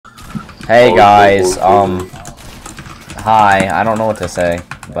Hey guys, hi, I don't know what to say,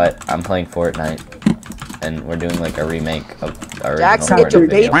 but I'm playing Fortnite, and we're doing like a remake of our Jackson, original get your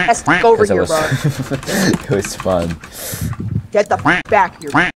video. baby ass over here, bro. It was fun. Get the back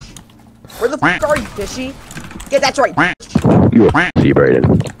here. Where the fuck are you, fishy? Get that's right. You see,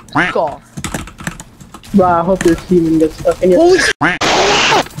 Brayden. Fuck off. Bro, I hope your team gets stuck in your. Holy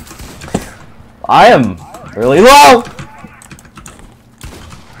I am really low.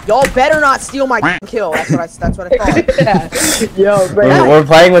 Y'all better not steal my kill. That's what I thought. Yo, Brayden. We're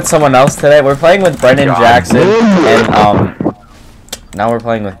playing with someone else today. We're playing with Brendan Jackson, and now we're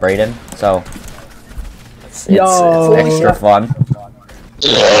playing with Brayden. So it's extra fun.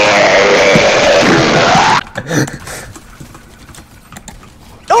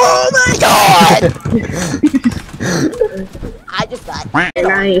 Oh my god! I just got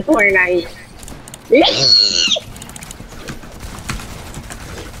Fortnite.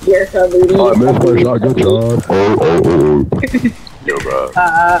 You're so booty. I missed my shot, good job. Yo, bro.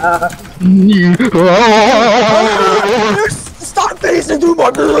 Stop facing through my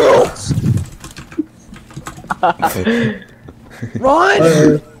girls!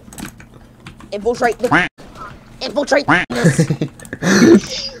 Run! Infiltrate the infiltrate this.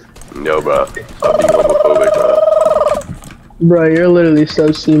 Yo, bro. Stop being homophobic, bro. Bro, you're literally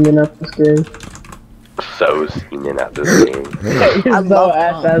so semen at this game. So seen at this game. You're I so love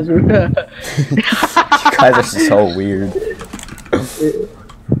ass You guys are so weird.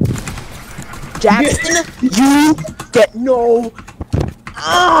 Jackson, you get no.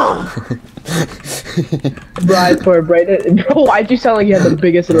 Right for Brayden. Bro, why'd you sound like you had the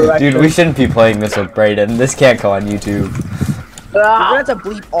biggest interaction? Dude, we shouldn't be playing this with Brayden. This can't go on YouTube. We're gonna have to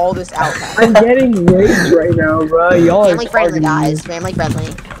bleep all this out. I'm getting raped right now, bro. Y'all are Family friendly, guys. Family friendly.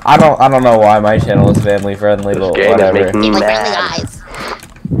 I don't know why my channel is family friendly, but This game is whatever. making me Family friendly, mad. guys.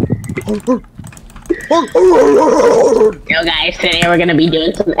 Yo guys, today we're gonna be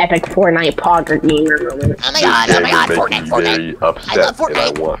doing some epic Fortnite Pogger gamer moments. Oh my god, Fortnite, Very Fortnite. upset, I love and I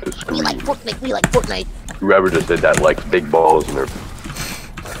Fortnite. want to We scream. like Fortnite, we like Fortnite. Whoever just did that likes big balls in their.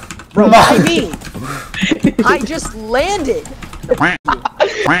 Bro, why me? I just landed.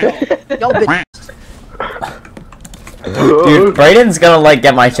 Y'all bitch. Dude, Brayden's gonna like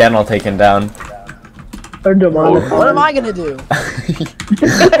get my channel taken down. Or demonetized. What am I gonna do?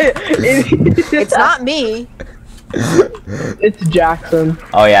 It's not me. It's Jackson.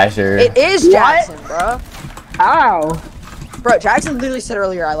 Oh yeah, sure. It is Jackson, bro. Ow. Bro, Jackson literally said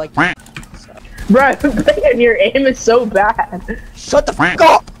earlier I like. Bro, Brayden, your aim is so bad. Shut the fuck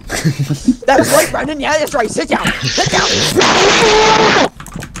up. That's right, Brendan. Yeah, that's right. Sit down. Sit down.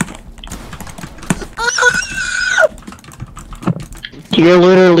 You're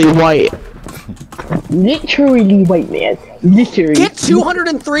literally white. Literally white, man. Literally. Get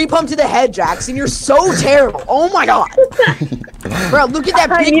 203 pumped to the head, Jackson. You're so terrible. Oh my god. Bro, look at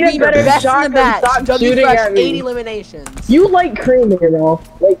that I big need a meter. better Best in shot the than match. stop W shooting Fresh, at me. 8 eliminations. You like cream, you know,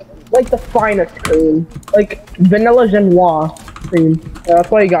 like the finest cream, like vanilla genois cream. Yeah,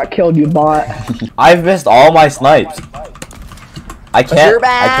 that's why you got killed, you bot. I've missed all my snipes. I you're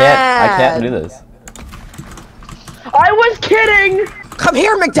can't do this. I was kidding, Come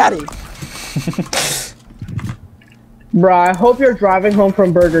here, McDaddy. bruh. I hope you're driving home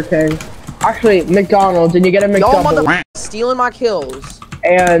from Burger King. Actually, McDonald's, and you get a Y'all McDouble, mother stealing my kills.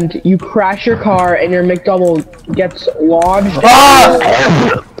 and you crash your car, and your McDouble gets lodged.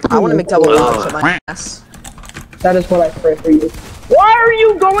 I want to McDouble lodge at my ass. That is what I pray for you. Why are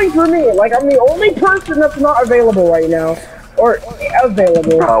you going for me? Like I'm the only person that's not available right now. Or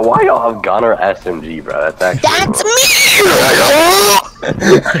available. Bro, why y'all have Gunner SMG, bro? That's actually.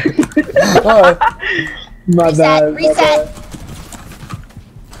 My bad. Reset.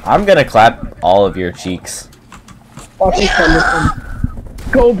 I'm gonna clap all of your cheeks. Go,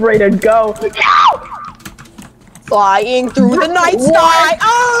 Brayden, go! Flying through the night sky.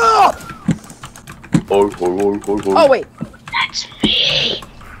 Oh! Oh wait. That's me.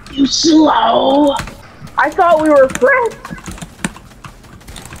 You slow. I thought we were friends.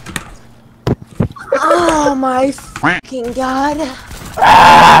 Oh my fucking god.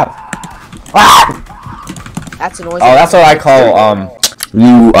 That's a noise. Oh, that's what I call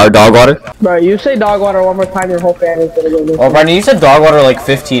you are dog water. Bro, you say dog water one more time, your whole family's gonna go this. Oh, Brandon, you said dog water like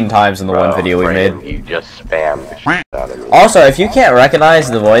 15 times in the one video we made. You just spammed the shit out of me. Also, if you can't recognize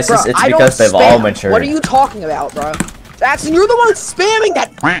the voices, Bro, it's I don't because they've spam. all matured. What are you talking about, bro? Jackson, you're the one spamming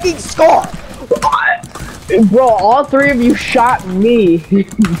that fucking scar. Bro, all three of you shot me.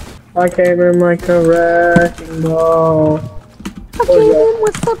 I came in like a wrecking ball. I came in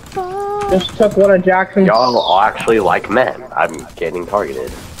with the ball. Just took one of Jackson's. Y'all are actually like men. I'm getting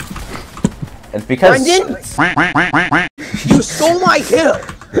targeted. It's because... Brendan? You stole my kill!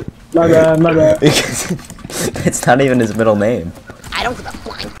 My bad. It's not even his middle name. I don't give a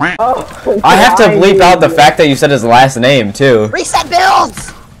fuck. Oh, I have to bleep out the fact that you said his last name, too. Reset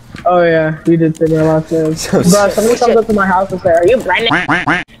builds! Oh yeah, you did say my last name. So Bro, somebody comes up to my house and say, "Are you Brendan?" I'm My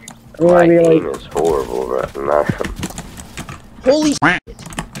gonna be aim like, is horrible right now. Holy shit.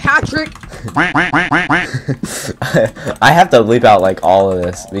 Patrick! I have to bleep out like all of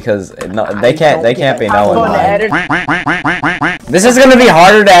this because they can't be knowing. fun to edit. This is gonna be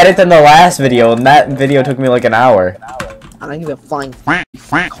harder to edit than the last video, and that video took me like an hour. I don't give a flying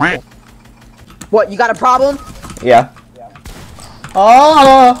What, you got a problem? Yeah.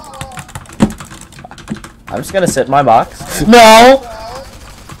 Oh. I'm just gonna sit in my box. No.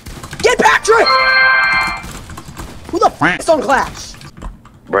 Get Patrick! Who the f is on Clash?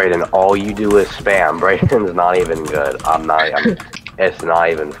 Brayden, all you do is spam. Brayden's not even good. It's not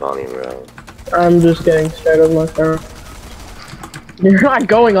even funny, bro. I'm just getting straight on my camera. You're not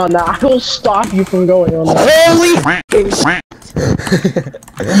going on that. I will stop you from going on that. Holy f***ing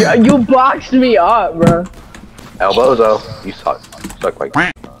You boxed me up, bro. Elbozo, you suck. Suck like.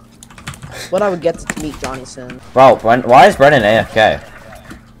 What I would get to meet Johnny soon. Bro, why is Brendan AFK?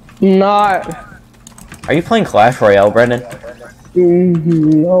 Not. Are you playing Clash Royale, Brendan?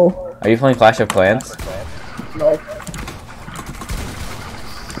 No. Are you playing Clash of Clans? No.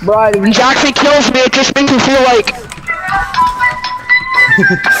 Bro, when Jackson kills me, it just makes me feel like.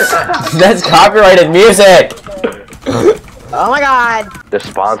 That's copyrighted music! Oh my god! Just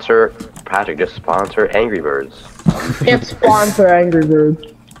sponsor, Patrick, just sponsor Angry Birds. Can't sponsor Angry Birds.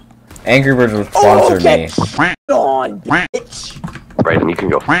 Angry Birds would sponsor me. On, bitch! Brayden, you can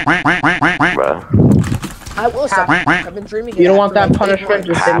go. Bro. I will stop. I've been dreaming. You don't want that punishment,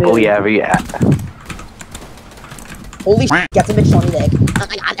 just send Oh me. yeah, yeah. Holy shit, get the bitch on the leg. Oh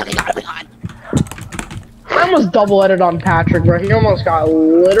my god, oh my god, oh my god. I almost double edited on Patrick, bro. He almost got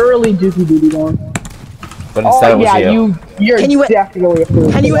literally dookie doody on. But instead it was you. You're Can you definitely a fool.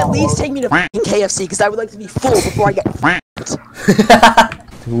 Can you at least take me to f***ing KFC? Because I would like to be full before I get f***ed.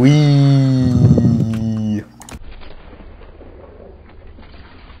 Wee.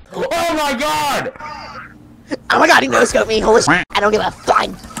 Oh my god! Oh my god, he no-scoped me. Holy shit, I don't give a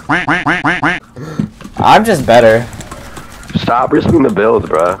flying. I'm just better. Stop risking the builds,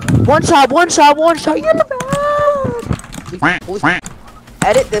 bro. One shot, you're the best! Holy shit.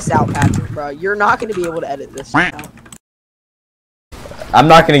 Edit this out, Patrick, bro. You're not gonna be able to edit this out. I'm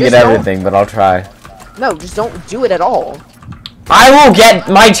not gonna get Just don't- everything, but I'll try. No, just don't do it at all. I will get,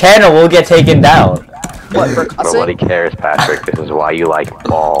 my channel will get taken down. What, for cussing? Nobody cares, Patrick. This is why you like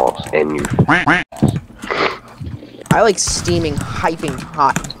balls and you. I like steaming, hyping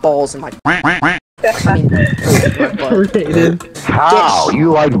hot balls in my. I mean, Created. How?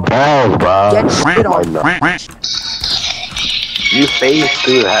 You like balls, bro. get shit on. You phased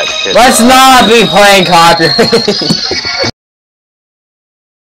through that shit. Let's not be playing copyright.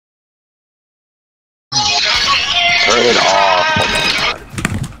 Turn it off.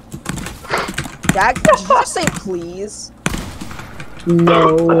 Jack, did you just say please?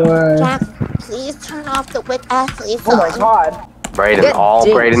 No way. Jack, please turn off the whip please. Oh my god. Brayden, Get all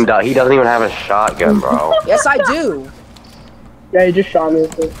dinked. Brayden does, he doesn't even have a shotgun, bro. Yes, I do. Yeah, you just shot me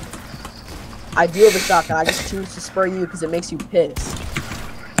with it. I do have a shotgun. I just choose to spray you because it makes you pissed.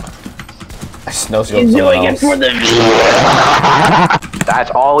 No scope. He's doing it for the That's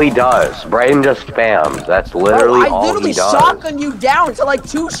all he does. Brayden just spams. That's literally Bro, I all literally he does. shotgun you down to like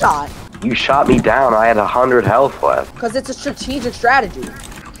 2-shot. You shot me down. I had 100 health left. Because it's a strategic strategy.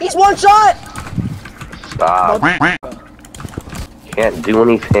 He's one shot! Stop. Can't do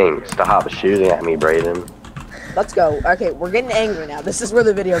anything. Stop shooting at me, Brayden. Let's go. Okay, we're getting angry now. This is where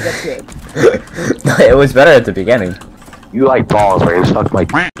the video gets good. It was better at the beginning. You like balls, Brayden. Suck my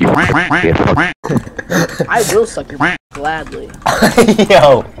you I will suck your gladly.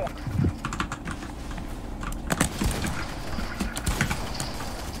 Yo.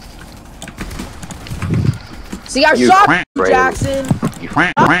 See, I You shot you, Brayden. Jackson!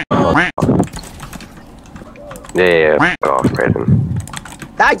 Yeah, fuck off, Brayden.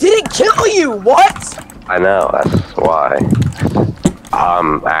 I didn't kill you! What? I know, that's why.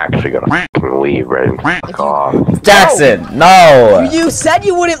 I'm actually gonna fucking leave, Brayden. Fuck off. Jackson, no. You said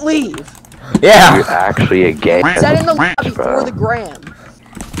you wouldn't leave. Yeah. You're actually a gay. You said in the lobby for the gram.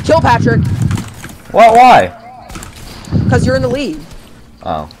 Kill Patrick, What? Why? because you're in the lead.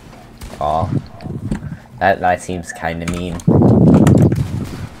 Oh. Aw. That seems kind of mean.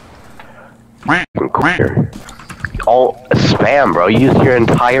 Queer. All spam, bro. You used your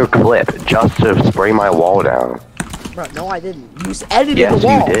entire clip just to spray my wall down. Bro, no I didn't. You just edited Yes, the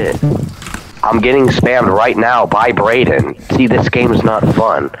wall. you did. I'm getting spammed right now by Brayden. See, this game is not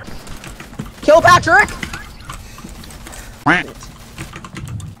fun. Kill Patrick!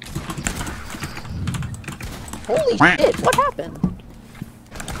 Holy shit, what happened?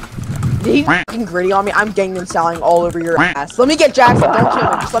 Did he fucking gritty on me? I'm Gangnam Styling all over your ass. Let me get Jackson, don't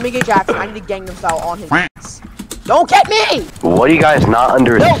kill me. Just let me get Jackson. I need to Gangnam Style on his ass. Don't get me! What do you guys not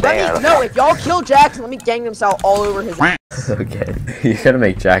understand? No, if y'all kill Jackson, let me Gangnam Style all over his ass. Okay, you gotta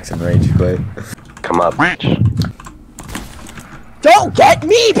make Jackson rage quit. Come up, bitch. Don't get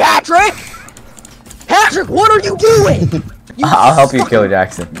me, Patrick! Patrick, what are you doing? I'll help you kill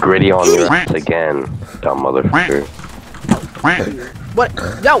Jackson. Gritty on your ass again, dumb motherfucker. What?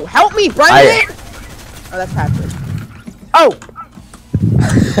 No, help me, Brendan! Oh, that's Patrick. Oh!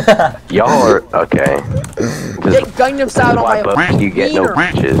 Y'all are okay. Get Gangnam Style on my You get no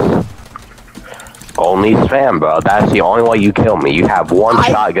bitches. Only spam, bro. That's the only way you kill me. You have one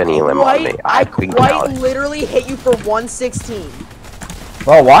shotgun elim on me. I quite literally hit you for 116.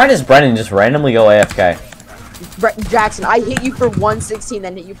 Well, why does Brennan just randomly go AFK? Jackson, I hit you for 116,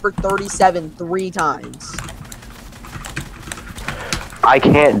 then hit you for 37 3 times. I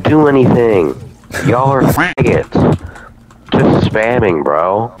can't do anything. Y'all are faggots. Just spamming,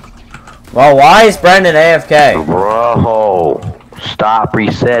 bro. Well, why is Brendan AFK? Bro, stop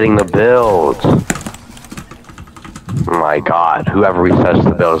resetting the builds. Oh my god, whoever resets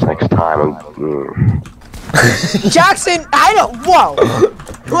the builds next time. Jackson, I don't. Whoa.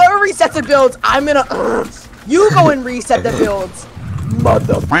 Whoever resets the builds, I'm gonna. You go and reset the builds.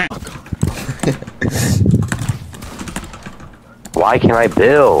 Motherfucker. Why can't I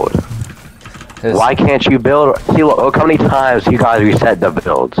build? Why can't you build? See, look how many times you guys reset the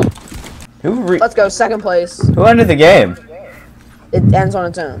builds. Let's go, second place. Who ended the game? It ends on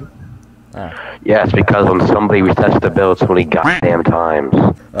its own. Oh. Yeah, it's because when somebody resets the build so many goddamn times.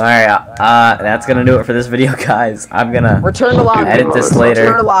 Alright, that's gonna do it for this video, guys. I'm gonna return to lobby. Edit this later.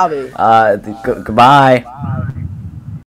 Return to lobby. Goodbye.